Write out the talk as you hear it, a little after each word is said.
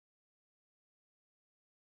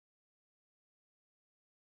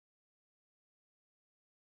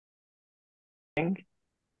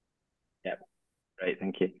Yep, great,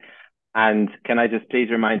 thank you. And can I just please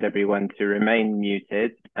remind everyone to remain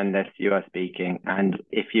muted unless you are speaking. And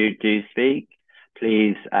if you do speak,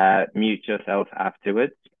 please mute yourself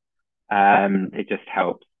afterwards. It just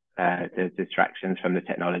helps the distractions from the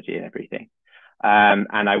technology and everything.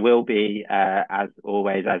 And I will be, as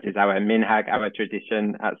always, as is our minhag, our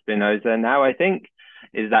tradition at Spinoza now, I think,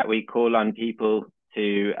 is that we call on people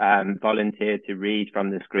to volunteer to read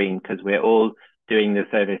from the screen because we're all doing the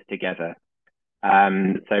service together.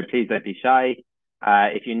 So please don't be shy.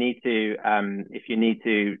 If you need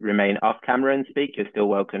to remain off camera and speak, you're still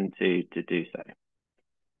welcome to do so.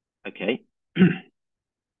 Okay.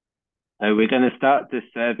 So we're going to start the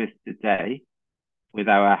service today with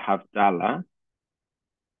our Havdalah.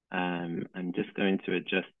 I'm just going to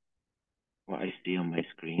adjust what I see on my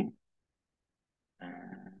screen.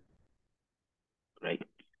 Great.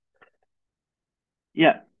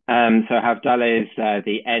 Yeah. So Havdalah is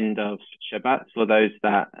the end of Shabbat for those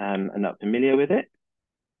that are not familiar with it.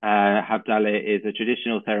 Havdalah is a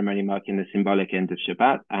traditional ceremony marking the symbolic end of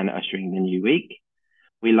Shabbat and ushering the new week.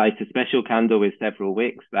 We light a special candle with several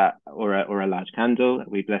wicks or a large candle.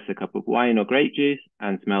 We bless a cup of wine or grape juice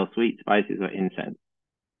and smell sweet spices or incense.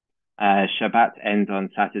 Shabbat ends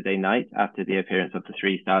on Saturday night after the appearance of the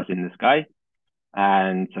 3 stars in the sky.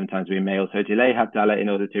 And sometimes we may also delay Havdalah in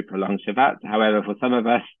order to prolong Shabbat. However, for some of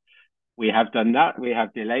us, we have done that. We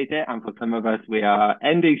have delayed it. And for some of us, we are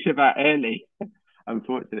ending Shabbat early,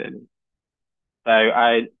 unfortunately. So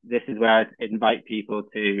this is where I invite people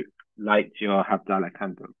to light your Havdalah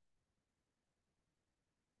candle.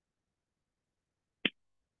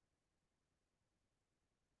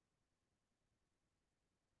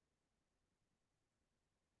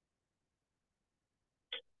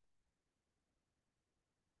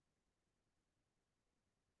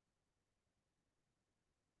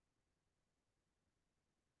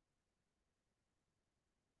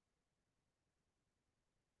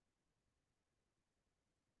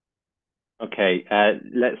 Okay,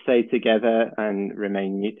 let's say together and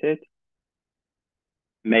remain muted.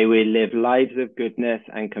 May we live lives of goodness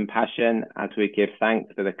and compassion as we give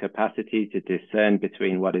thanks for the capacity to discern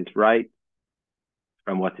between what is right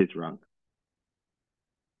from what is wrong.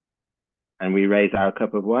 And we raise our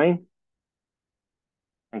cup of wine.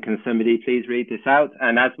 And can somebody please read this out?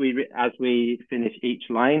 And as we finish each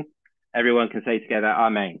line, everyone can say together,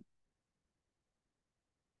 Amen.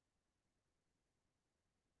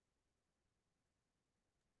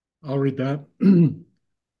 I'll read that.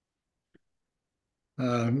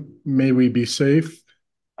 May we be safe.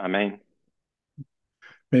 Amen.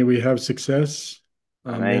 May we have success.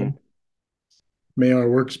 Amen. Amen. May our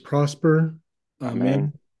works prosper. Amen.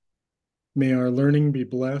 Amen. May our learning be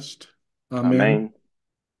blessed. Amen. Amen.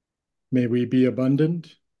 May we be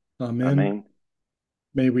abundant. Amen. Amen.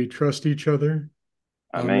 May we trust each other.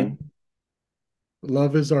 Amen.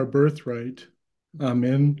 Love is our birthright.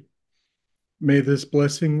 Amen. May this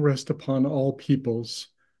blessing rest upon all peoples.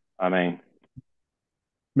 Amen.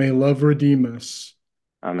 May love redeem us.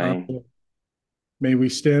 Amen. Amen. May we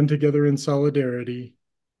stand together in solidarity.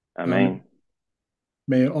 Amen.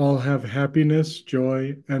 May all have happiness,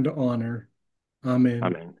 joy, and honor. Amen.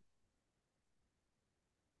 Amen.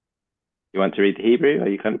 You want to read the Hebrew? Are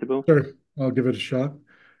you comfortable? Sure, I'll give it a shot.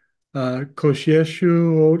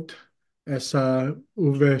 Kosheshu ot esa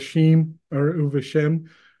uveshim or uveshem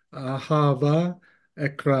ahava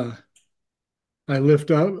ekra. I lift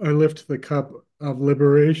the cup of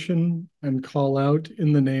liberation and call out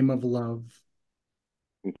in the name of love.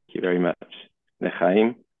 Thank you very much.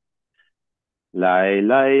 Nechaim. Lai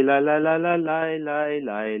lai la la la la lai lai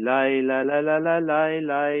lai lai la la la la lai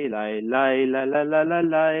lai lai lai la la la la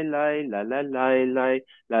lai lai la la lai lai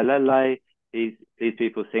la la lai. Please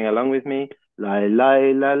people sing along with me. Lai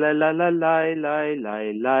lai la la la la lai lai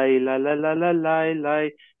lai lai la la la la lai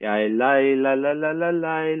lai ya lai la la la la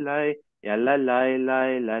lai lai ya la lai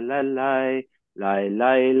lai la la lai. Lai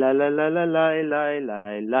lai la la la la lai lai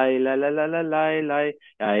lai lai la la la la lai lai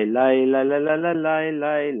lai lai la la la la lai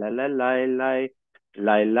lai la la lai lai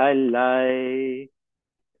lai lai lai.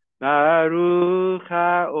 Baruch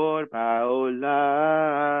haor ba'olam,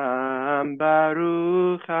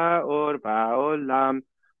 Baruch haor ba'olam,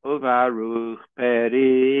 u'baruch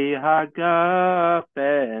peri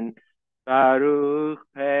hagafen, Baruch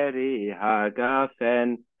peri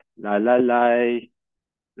hagafen, la la lai.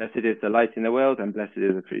 Blessed is the light in the world, and blessed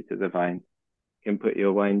is the fruit of the vine. You can put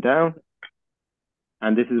your wine down.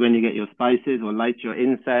 And this is when you get your spices, or light your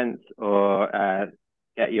incense, or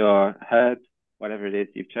get your herbs, whatever it is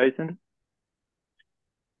you've chosen.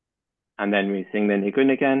 And then we sing the Nigun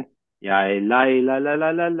again. Yai lai la la la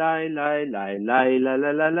la lai lai lai lai la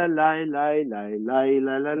la la la lai lai lai lai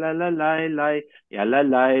la la la la lai lai ya la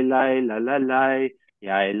lai lai la la lai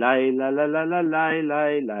yai lai la la la la lai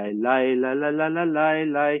lai lai lai la la la la lai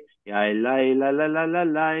lai yai lai la la la la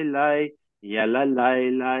lai lai ya la lai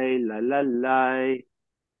lai la la lai.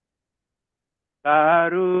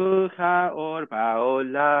 Baruch haor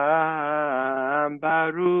ba'olam,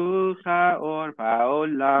 Baruch haor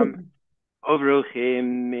ba'olam.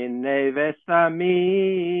 Ovruchim minei vesamim,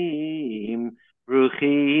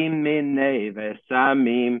 Ruchim minei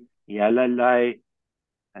vesamim, Yalalai,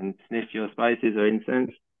 and sniff your spices or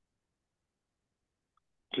incense.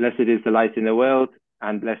 Blessed is the light in the world,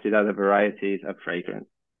 and blessed are the varieties of fragrance.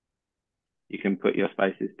 You can put your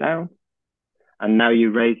spices down, and now you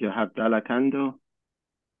raise your Havdalah candle.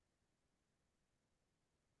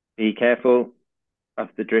 Be careful of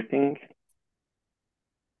the dripping.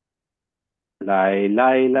 Lai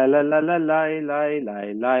lai la la la la lai lai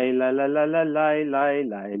lai lai la la la la lai lai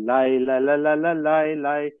lai lai la la la la lai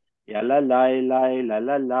lai ya la lai lai la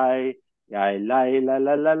la lai ya lai la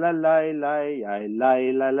la la la lai lai ya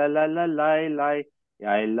lai la la la la lai lai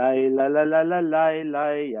ya lai la la la la lai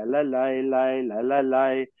lai ya la lai lai la la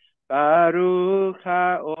lai Baruch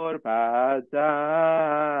haor ba'adam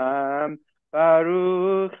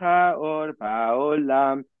Baruch haor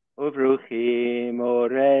ba'olam Uvruchim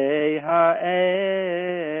orei ha'esh,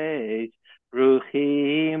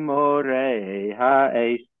 Ruchim orei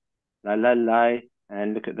ha'esh. La la la,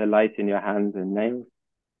 and look at the light in your hands and nails.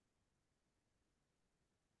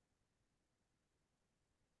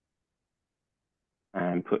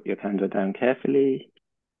 And put your candle down carefully.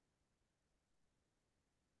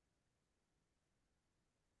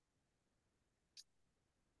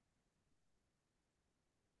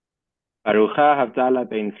 Barucha Havdalah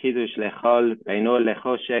ben Chidush lechol, beino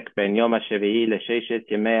lechoshek, ben yom ha-shevi'i lesheshet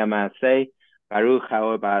yemei ha-ma'aseh, Baruch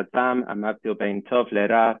haor ba'adam, amavdil ben tov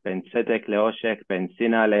lera, ben tzedek leoshek, ben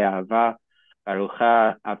sina le'ahava,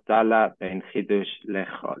 Barucha Havdalah ben Chidush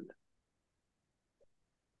lechol.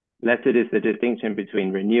 Blessed is the distinction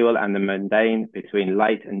between renewal and the mundane, between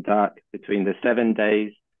light and dark, between the 7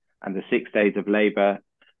 days and the 6 days of labor.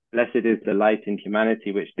 Blessed is the light in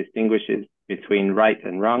humanity which distinguishes between right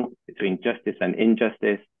and wrong, between justice and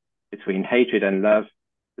injustice, between hatred and love.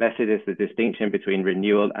 Blessed is the distinction between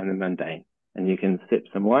renewal and the mundane. And you can sip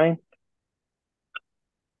some wine.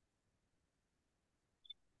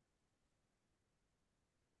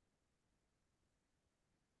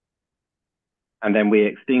 And then we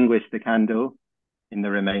extinguish the candle in the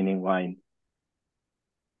remaining wine.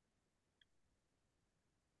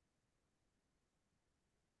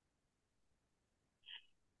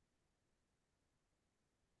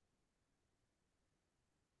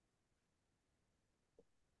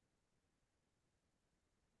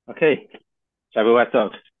 Okay, Shabbat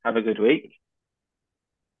Tov. Have a good week.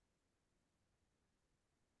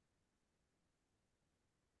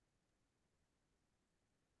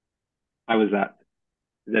 How was that?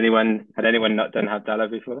 Had anyone not done Havdalah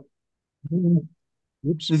before?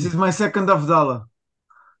 Oops. This is my second Havdalah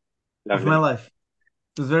of my life.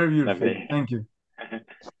 It was very beautiful. Lovely. Thank you.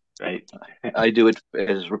 Great. I do it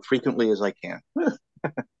as frequently as I can.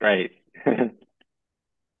 Great.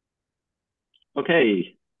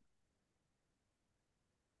 Okay.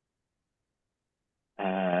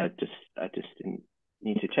 I just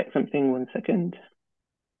need to check something. 1 second.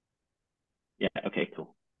 Yeah. Okay.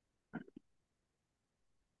 Cool.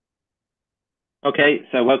 Okay.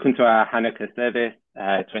 So welcome to our Hanukkah service,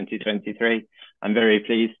 2023. I'm very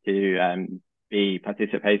pleased to be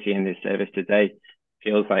participating in this service today.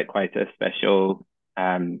 Feels like quite a special.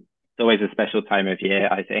 It's always a special time of year,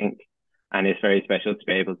 I think, and it's very special to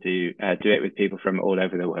be able to do it with people from all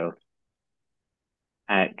over the world.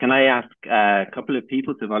 Can I ask a couple of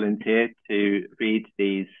people to volunteer to read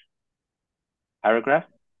these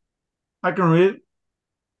paragraphs? I can read.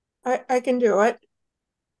 I can do it.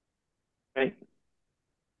 Great.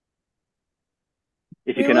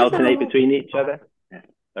 If you can alternate between each other. Yeah,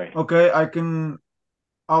 sorry. Okay, I can.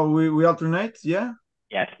 Oh, we alternate, yeah?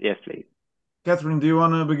 Yes, please. Catherine, do you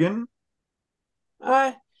want to begin?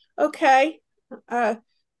 Okay.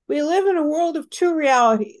 We live in a world of two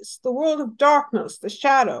realities, the world of darkness, the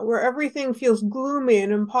shadow, where everything feels gloomy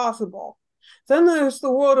and impossible. Then there's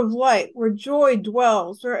the world of light, where joy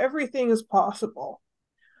dwells, where everything is possible.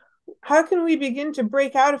 How can we begin to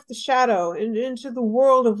break out of the shadow and into the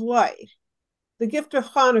world of light? The gift of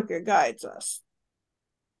Hanukkah guides us.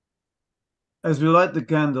 As we light the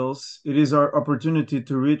candles, it is our opportunity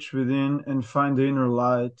to reach within and find the inner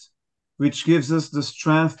light, which gives us the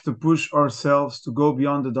strength to push ourselves to go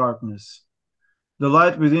beyond the darkness. The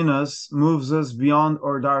light within us moves us beyond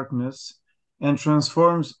our darkness and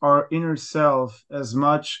transforms our inner self as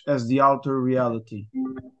much as the outer reality.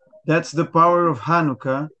 That's the power of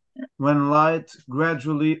Hanukkah, when light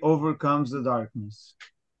gradually overcomes the darkness.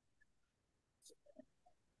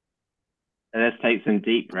 And let's take some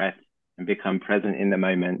deep breaths and become present in the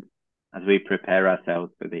moment as we prepare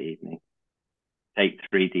ourselves for the evening. Take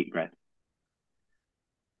 3 deep breaths.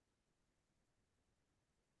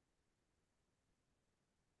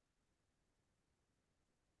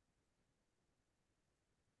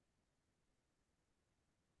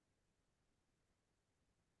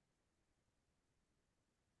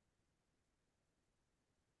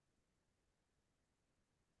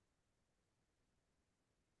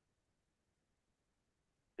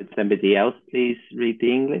 Could somebody else please read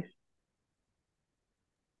the English?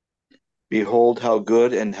 Behold how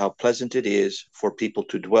good and how pleasant it is for people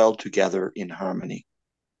to dwell together in harmony.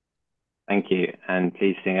 Thank you, and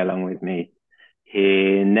please sing along with me.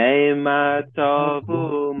 Hine ma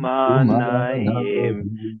tovu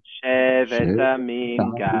manayim shevet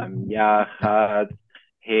amim gam yachad.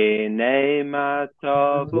 Hine ma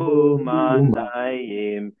tovu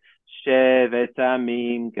manayim shevet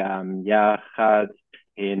amim gam yachad.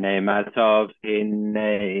 Hine ma tov,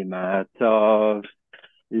 hine ma tov.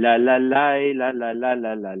 La la la la la la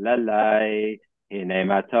la la la la. Hine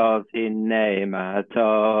ma tov, hine ma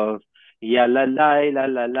tov. Ya la la la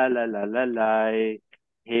la la la la la la.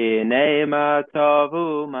 Hine ma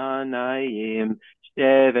tovu manayim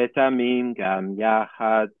shevet amim gam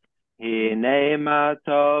yachad. Hine ma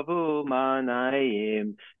tovu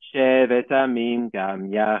manayim shevet amim gam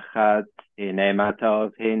yachad. Hine ma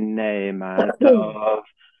tov, hine ma tov.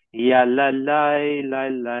 Ya la la la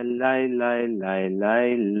la la la la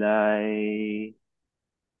la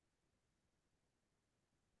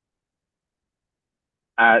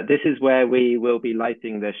la. This is where we will be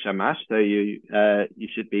lighting the shamash, so you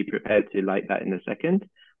should be prepared to light that in a second.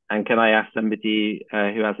 And can I ask somebody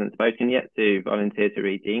who hasn't spoken yet to volunteer to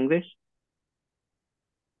read the English?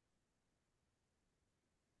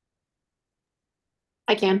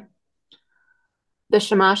 I can. The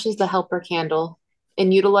shamash is the helper candle.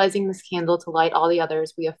 In utilizing this candle to light all the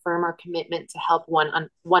others, we affirm our commitment to help one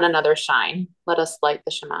another shine. Let us light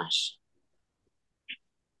the shamash.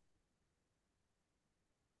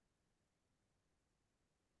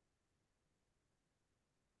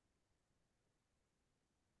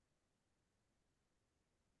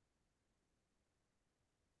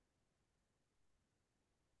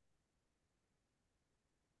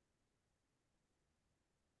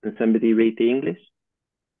 Can somebody read the English?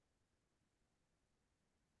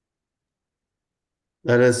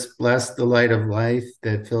 Let us bless the light of life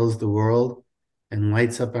that fills the world and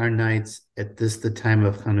lights up our nights at this the time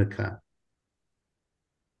of Hanukkah.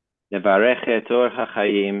 נברך את אור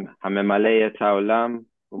החיים הממלא את העולם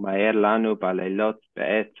ומאיר לנו בלילות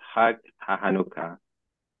בעת חג החנוכה.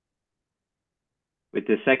 With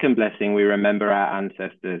the second blessing, we remember our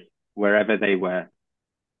ancestors, wherever they were,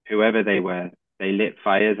 whoever they were. They lit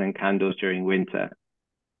fires and candles during winter.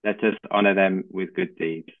 Let us honor them with good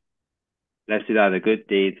deeds. Blessed are the good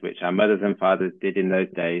deeds which our mothers and fathers did in those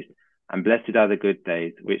days, and blessed are the good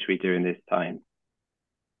days which we do in this time.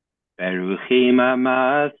 Beruchim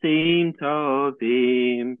ha'ma'asim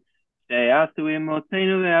tovim she'asu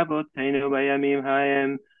imotenu ve'avotenu bayamim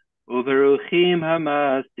ha'em, uberuchim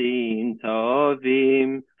ha'ma'asim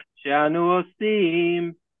tovim she'anu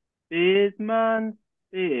osim bizman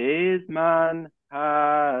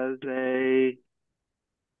hazeh.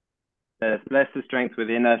 Bless the strength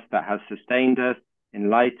within us that has sustained us,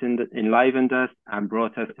 enlivened us, and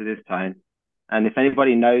brought us to this time. And if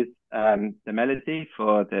anybody knows the melody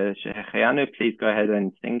for the Shehechianu, please go ahead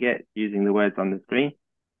and sing it using the words on the screen.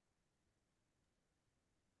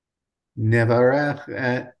 Nevarech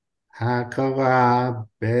et haKorah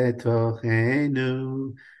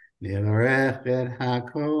betochenu, Nevarech et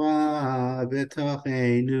haKorah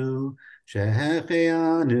betochenu,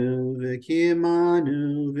 Shehechianu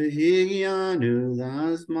v'kimanu v'higianu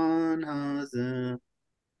lazman hazeh.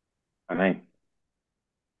 Amen.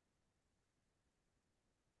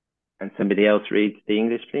 And somebody else reads the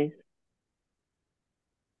English, please.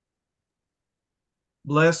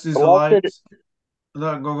 Blessed is the light.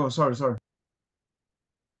 Go. Sorry.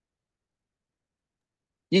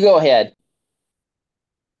 You go ahead.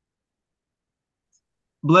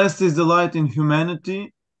 Blessed is the light in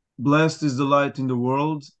humanity. Blessed is the light in the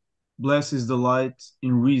world. Blessed is the light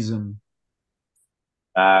in reason.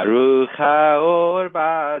 Baruch ha'or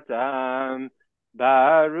ba'adam,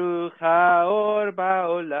 Baruch ha'or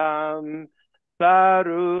ba'olam,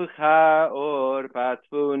 Baruch haor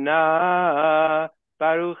batvuna.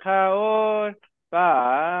 Baruch haor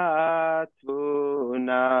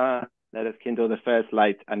batvuna. Let us kindle the first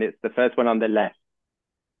light, and it's the first one on the left.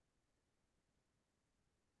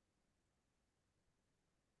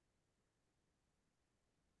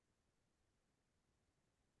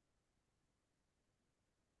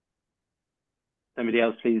 Somebody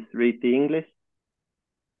else, please read the English.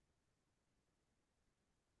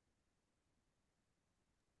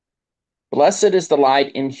 Blessed is the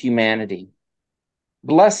light in humanity.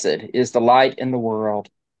 Blessed is the light in the world.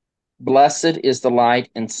 Blessed is the light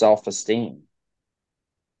in self-esteem.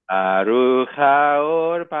 Baruch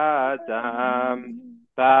haor ba'adam.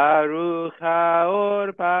 Baruch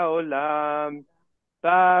haor ba'olam.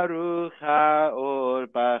 Baruch haor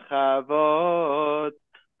b'chavod.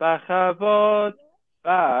 B'chavod.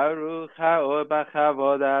 Baruch haor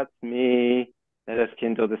b'chavod atzmi. Let us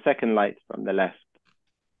kindle the second light from the left.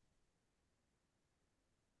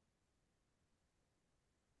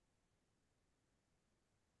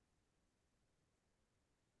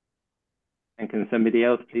 And can somebody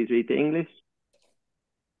else please read the English?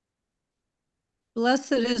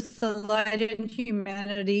 Blessed is the light in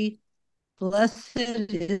humanity.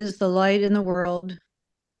 Blessed is the light in the world.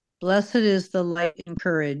 Blessed is the light in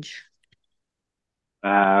courage.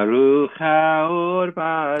 Baruch haor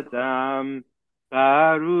ba'adam.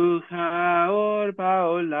 Baruch haor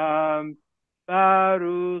ba'olam.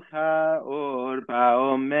 Baruch haor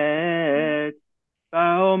ba'omet.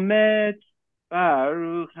 Ba'omet.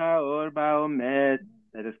 Baruch haor ba'omet.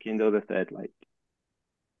 Let us kindle the third light.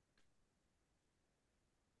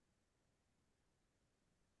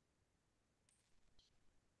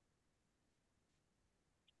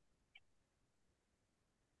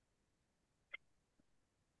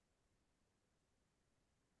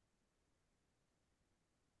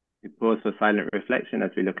 We pause for silent reflection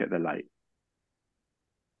as we look at the light.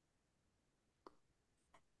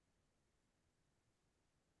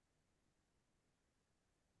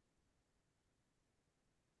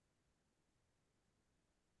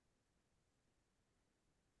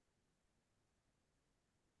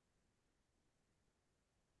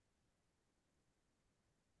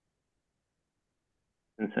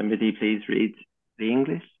 Can somebody please read the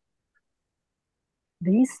English?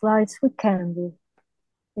 These lights we kindle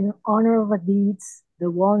in honor of the deeds,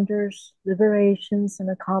 the wonders, liberations,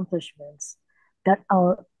 and accomplishments that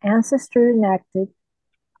our ancestors enacted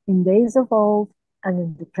in days of old and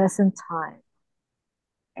in the present time.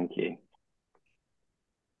 Thank you.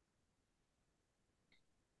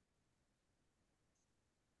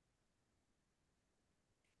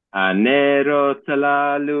 Hanerot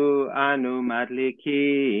halalu anu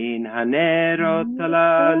madlikin, hanerot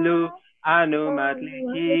halalu anu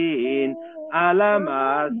madlikin, ala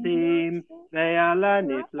maasim ve'ala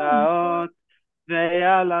niflaot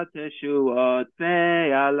ve'ala teshuot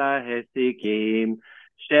ve'ala hesikim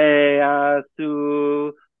she'asu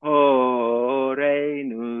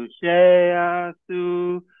horeinu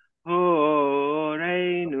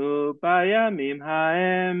bayamim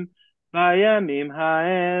ha'em. Bayamim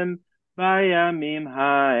ha'em, bayamim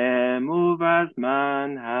ha'em,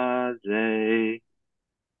 ubazman hazeh.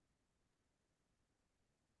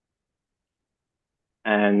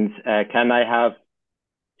 And can I have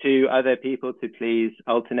two other people to please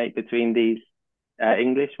alternate between these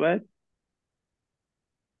English words?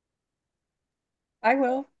 I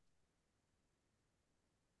will.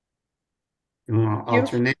 You want to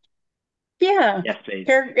alternate? Yeah. Yes, please.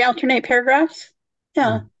 Alternate paragraphs?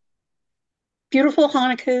 Yeah. Beautiful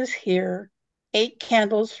Hanukkah is here. 8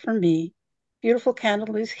 candles for me. Beautiful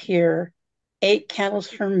candle is here. 8 candles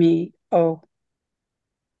for me. Oh.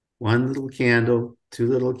 1 little candle, 2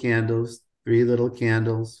 little candles, 3 little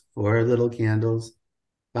candles, 4 little candles,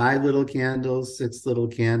 5 little candles, 6 little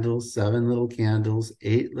candles, 7 little candles,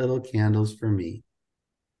 8 little candles for me.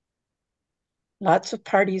 Lots of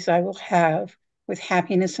parties I will have with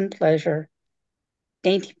happiness and pleasure.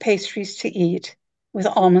 Dainty pastries to eat with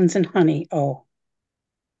almonds and honey. Oh.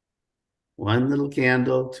 1 little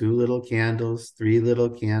candle, 2 little candles, 3 little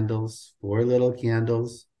candles, 4 little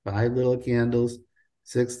candles, 5 little candles,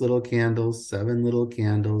 6 little candles, 7 little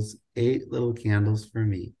candles, 8 little candles for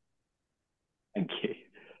me. Thank you.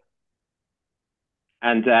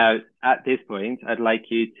 And at this point, I'd like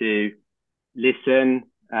you to listen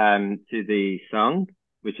to the song,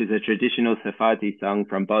 which is a traditional Sephardi song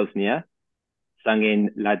from Bosnia, sung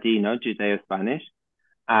in Ladino, Judeo-Spanish.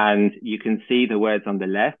 And you can see the words on the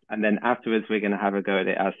left, and then afterwards we're going to have a go at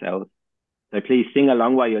it ourselves. So please sing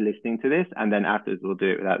along while you're listening to this, and then afterwards we'll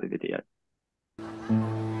do it without the video.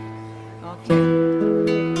 Okay.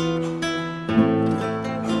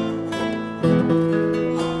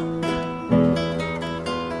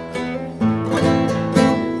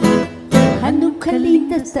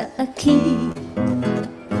 está aquí.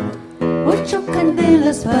 8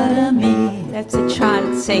 candelas para mí. That's a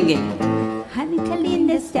child singing. Hanukkah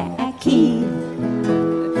linda está aquí.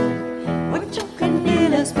 8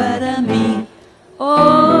 candelas para mí. Oh,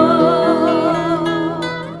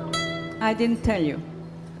 I didn't tell you.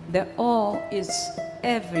 The all is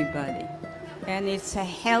everybody. And it's a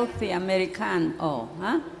healthy American all,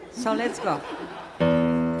 huh? So let's go.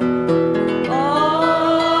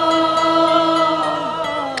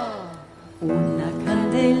 Una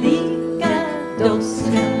candelica, 2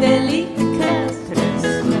 candelicas, 3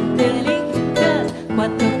 candelicas,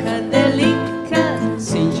 4 candelicas,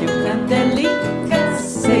 5 candelicas,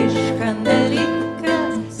 6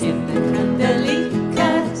 candelicas, 7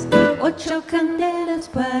 candelicas, 8 candelas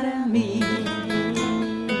para mí.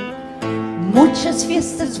 Muchas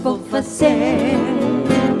fiestas vou fazer,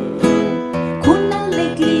 com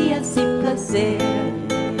alegrias e prazer.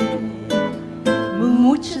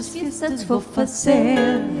 Muchas fiestas vou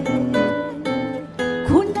fazer,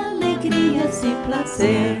 com alegrias e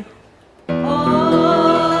prazer. Oh,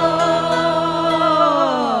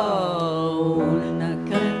 una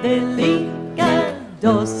candelica,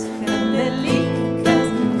 2 candelicas,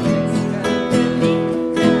 3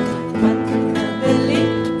 candelicas, 4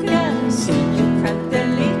 candelicas, 5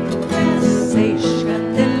 candelicas, 6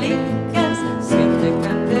 candelicas, 7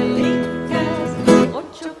 candelicas,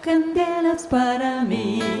 8 candelas para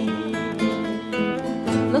mí.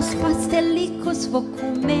 Los pastelicos vou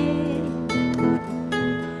comer,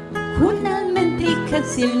 con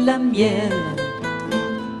almendricas y la miel.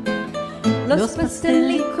 Los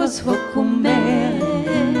pastelicos vou comer,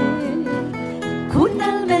 con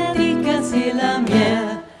almendricas y la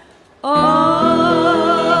miel. Oh,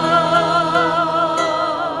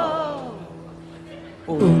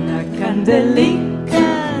 una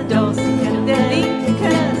candelica, 2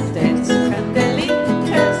 candelicas, 3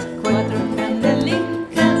 candelicas, 4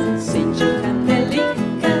 candelicas, 5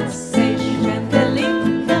 candelicas, 6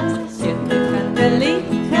 candelicas, 7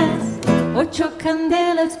 candelicas, 8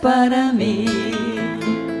 candelas para mí.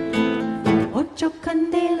 8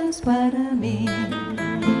 candelas para mí.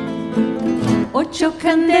 8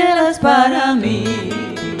 candelas para mí.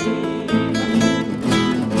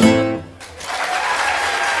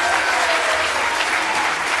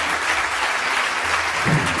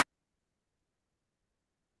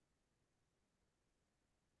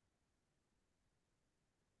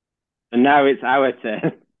 And now it's our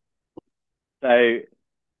turn. So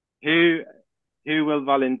who will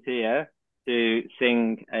volunteer to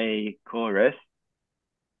sing a chorus?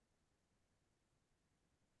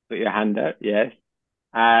 Put your hand up, yes.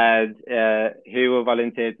 And who will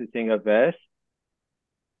volunteer to sing a verse?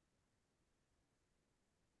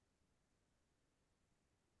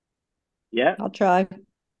 Yeah. I'll try.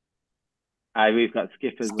 We've got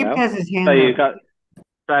Skip as Skip well. has his hand So up. you've got,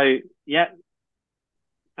 so yeah.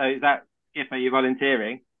 So is that Skip? Are you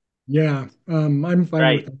volunteering? Yeah, I'm fine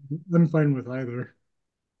Great. I'm fine with either.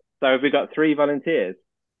 So have we got 3 volunteers?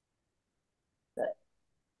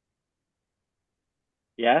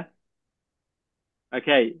 Yeah.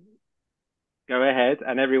 Okay. Go ahead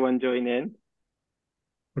and everyone join in.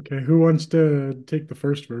 Okay, who wants to take the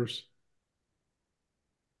first verse?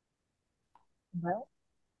 Well,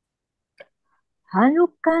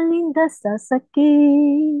 Hanukkah linda estás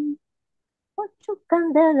aquí, 8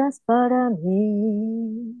 candelas para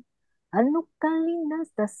mí. Hanukkah linda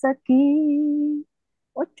estás aquí,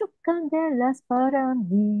 8 candelas para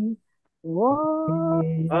mí. Oh,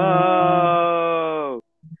 Oh.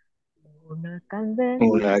 una candelica.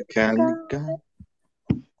 Una candelica.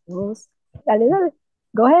 2. Dale.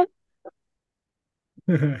 Go ahead.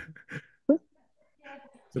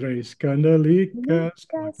 3 candelicas,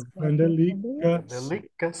 4 candelicas,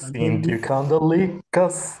 Candelicas, 5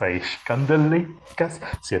 candelicas, 6 candelicas,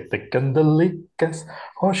 7 candelicas,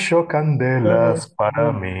 8 candelas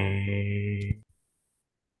para mí.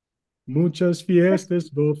 Muchas fiestas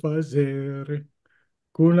vou fazer,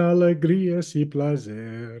 com alegrias e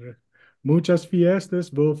prazer. Muchas fiestas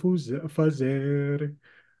vou fazer,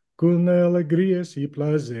 com alegrias e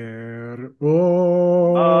prazer.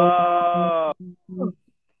 Oh,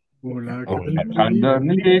 una Una candelica,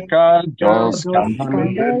 candelica, 2 2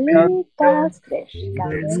 candelicas, candelicas, 3 3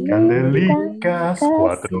 candelicas, candelicas,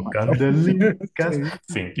 4 candelicas,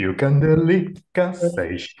 5 candelicas,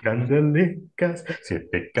 6 candelicas,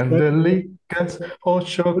 7 candelicas,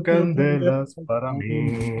 8 candelas para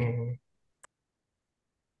mí.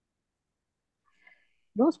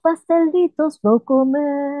 Los pastelitos vou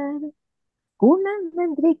comer, con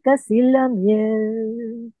almendricas y la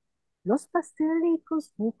miel. Los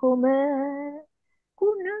pastelicos vou comer,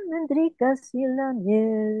 Kuna mendrikas y la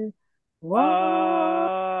miel.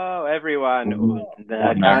 Oh, everyone. Una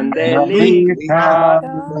Candelitas,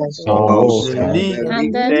 candelitas, dos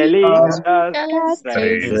candelitas,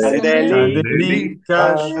 tres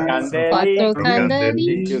candelitas, Candelicas, candelitas,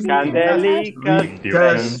 cinco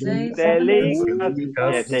candelitas, seis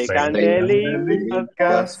candelitas, siete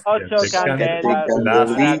candelitas, ocho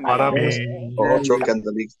candelas para mí. ocho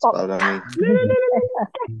candelitas para mí.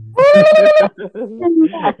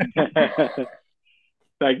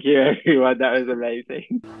 Thank you, everyone. That was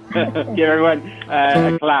amazing. Give everyone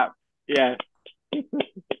a clap. Yeah.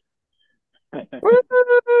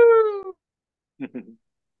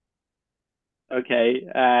 Okay,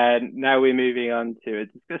 now we're moving on to a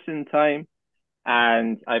discussion time.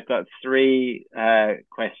 And I've got three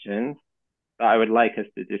questions that I would like us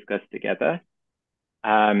to discuss together.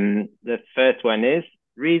 The first one is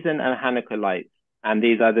reason and Hanukkah lights. And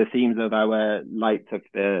these are the themes of our lights of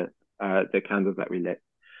the candles that we lit.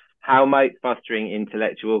 How might fostering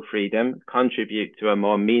intellectual freedom contribute to a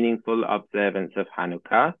more meaningful observance of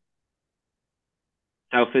Hanukkah?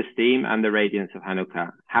 Self-esteem and the radiance of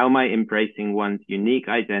Hanukkah. How might embracing one's unique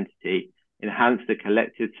identity enhance the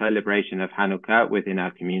collective celebration of Hanukkah within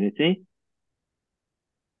our community?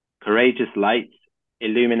 Courageous lights,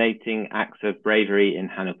 illuminating acts of bravery in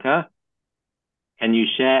Hanukkah. Can you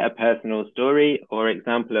share a personal story or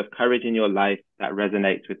example of courage in your life that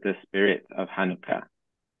resonates with the spirit of Hanukkah?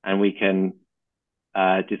 And we can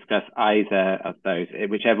discuss either of those,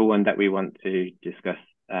 whichever one that we want to discuss,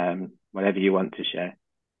 whatever you want to share.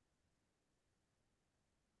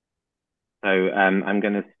 So I'm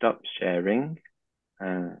going to stop sharing,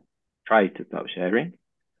 try to stop sharing.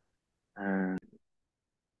 Bear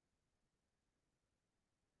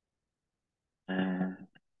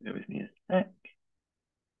with me a sec.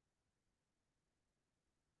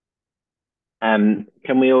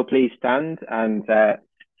 Can we all please stand? And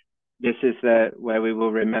this is where we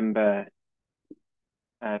will remember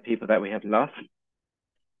people that we have lost.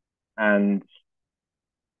 And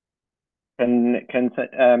can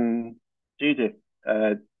Judith,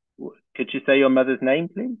 could you say your mother's name,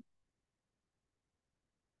 please?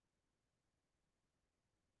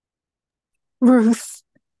 Ruth.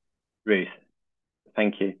 Ruth.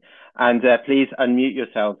 Thank you. And please unmute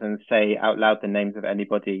yourselves and say out loud the names of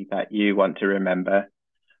anybody that you want to remember.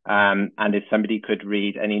 And if somebody could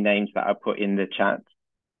read any names that are put in the chat,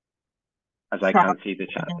 as I can't see the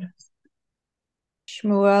chat.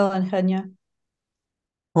 Shmuel and Henya.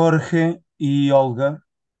 Jorge y Olga.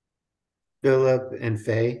 Philip and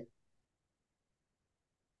Faye.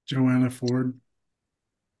 Joanna Ford.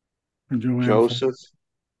 And Joanna Joseph.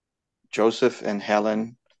 Joseph and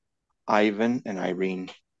Helen. Ivan and Irene.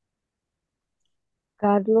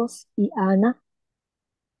 Carlos y Ana.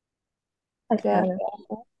 Yeah.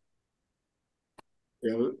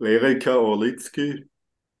 Lerika Orlitsky.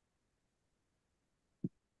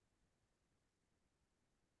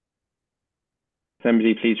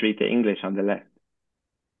 Somebody please read the English on the left.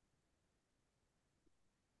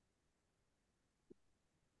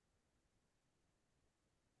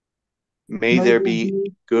 May there be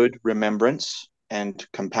good remembrance and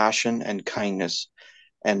compassion and kindness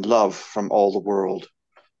and love from all the world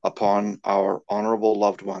upon our honorable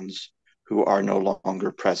loved ones who are no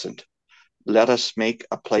longer present. Let us make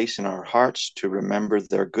a place in our hearts to remember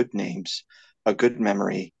their good names, a good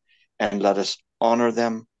memory, and let us honor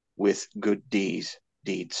them with good deeds.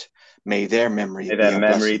 May their memory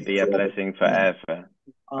be a blessing forever.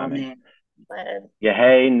 Amen.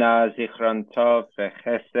 יהי נא זכרון טוב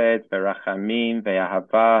וחסד ורחמים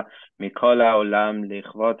ואהבה מכל העולם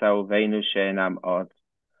לכבוד אהובינו שאינם עוד.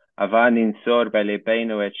 הבה ננצור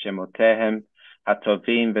בליבנו את שמותיהם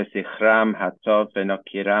הטובים וזכרם הטוב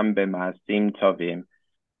ונוקירם במעשים טובים.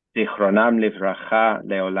 זכרונם לברכה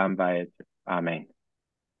לעולם ועד. Amen.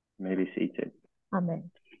 May be seated.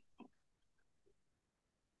 Amen.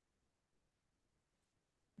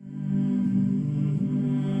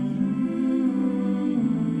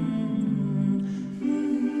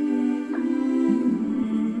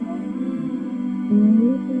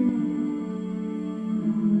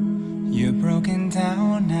 You're broken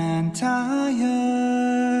down and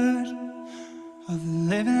tired of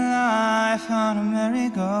living life on a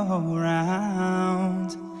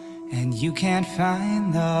merry-go-round, and you can't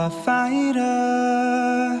find the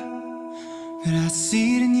fighter, but I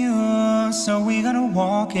see it in you, so we're gonna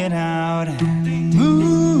walk it out and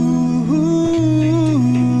move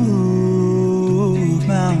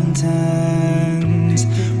mountains.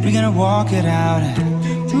 We're gonna walk it out and mountains.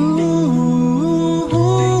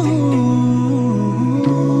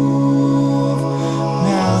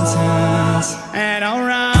 And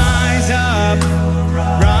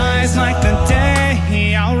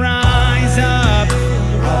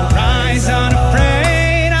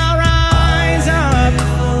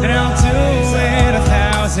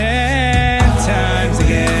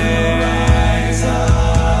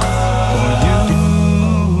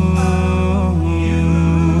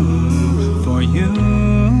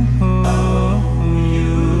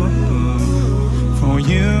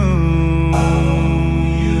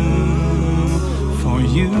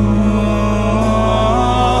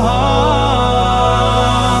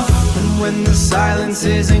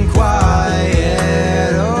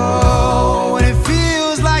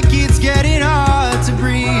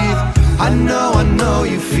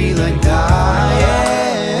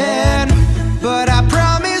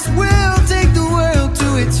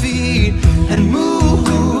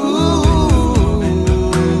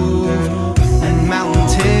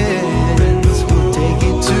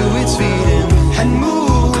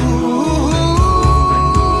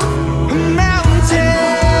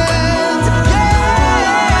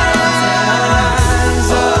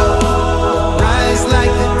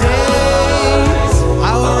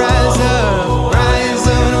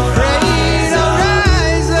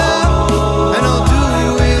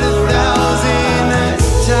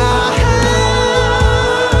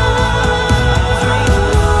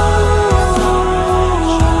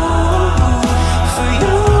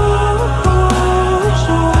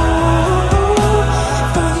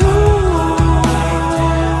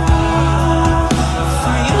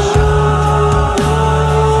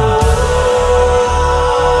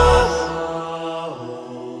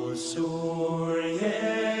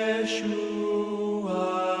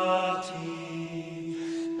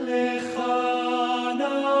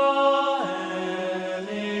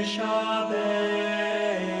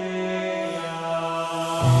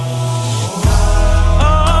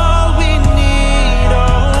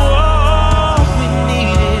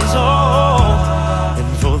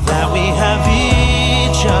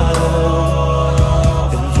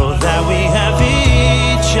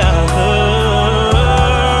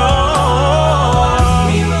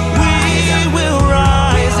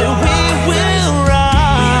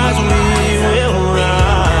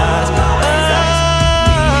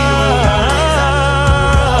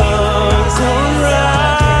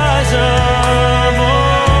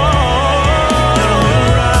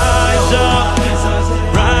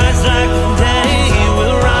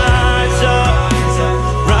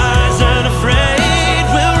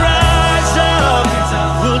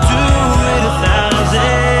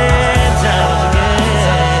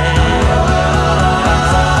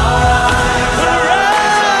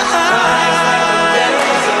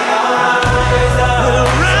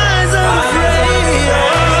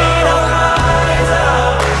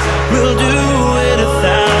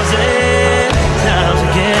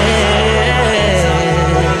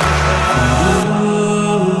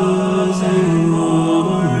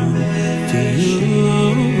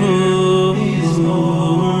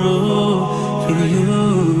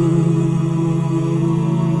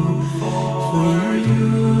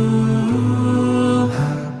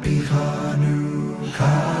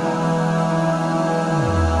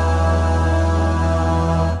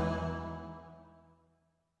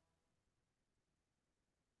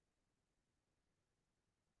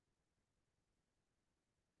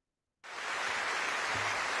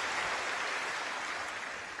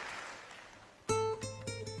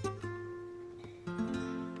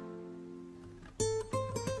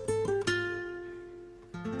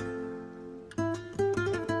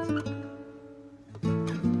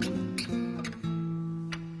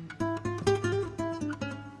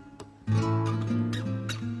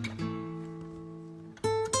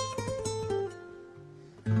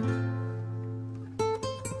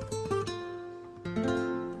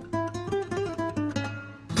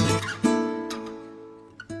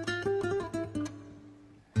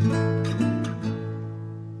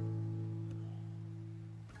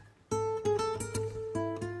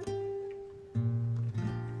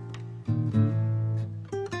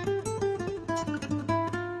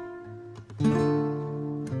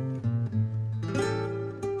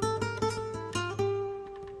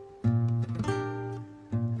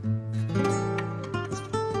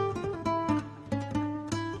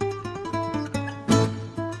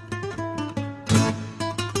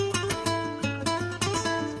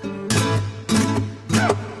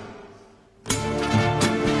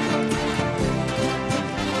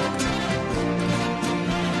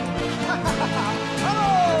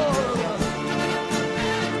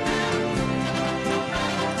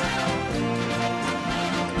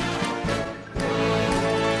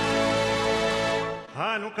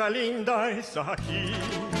Hanukkah linda está aquí,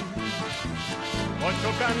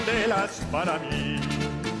 8 candelas para mí.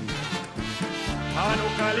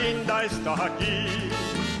 Hanukkah linda está aquí,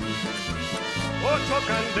 8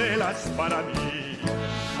 candelas para mí.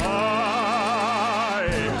 Ay,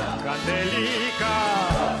 candelica,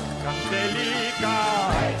 candelica,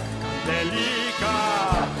 candelica,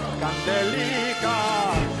 candelica,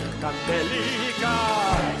 candelica,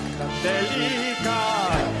 candelica,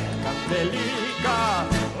 candelica,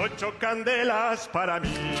 8 candelas para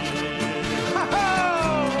mí.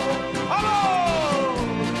 ¡Vamos!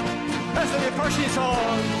 Ese es mi Pershing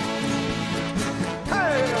song.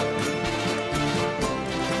 Hey!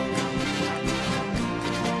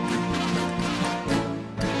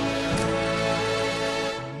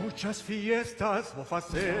 Muchas fiestas vou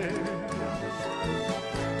fazer,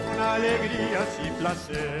 con alegrías y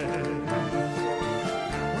placer.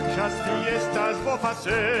 Muchas fiestas vou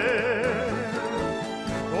fazer,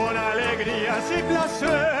 con alegrías y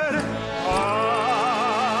placer.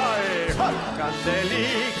 Ay,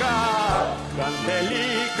 candelica,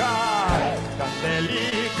 candelica,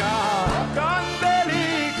 candelica,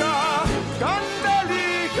 candelica,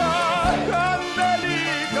 candelica,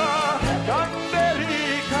 candelica,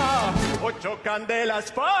 candelica, 8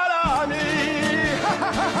 candelas para mí.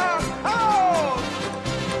 ¡Oh!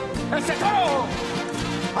 ¡Ese coro!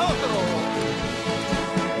 ¡A otro!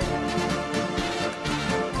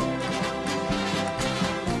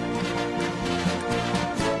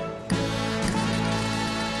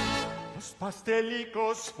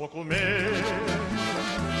 Pastelicos puedo comer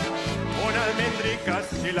con almendricas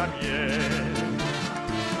y la miel.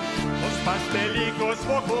 Los pastelicos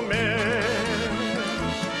puedo comer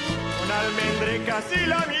con almendricas y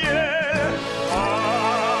la miel.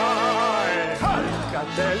 Ay, ay,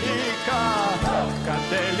 candelica,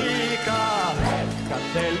 candelica,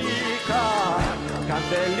 candelica,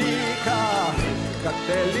 candelica,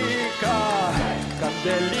 candelica,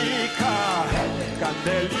 candelica,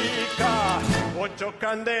 candelica, 8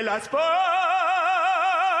 candelas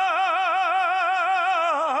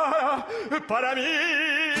para mí.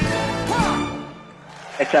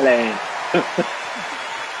 Échale.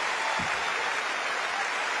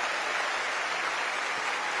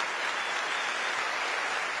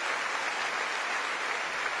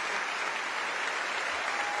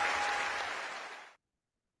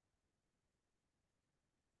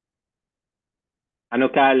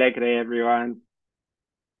 Hanukkah alegre, everyone.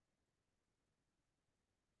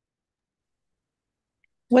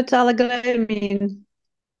 What's alegre mean?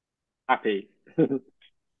 Happy.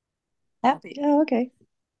 Happy. Oh, okay.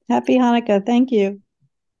 Happy Hanukkah. Thank you.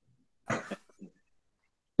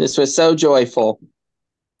 This was so joyful.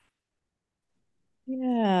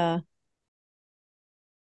 Yeah.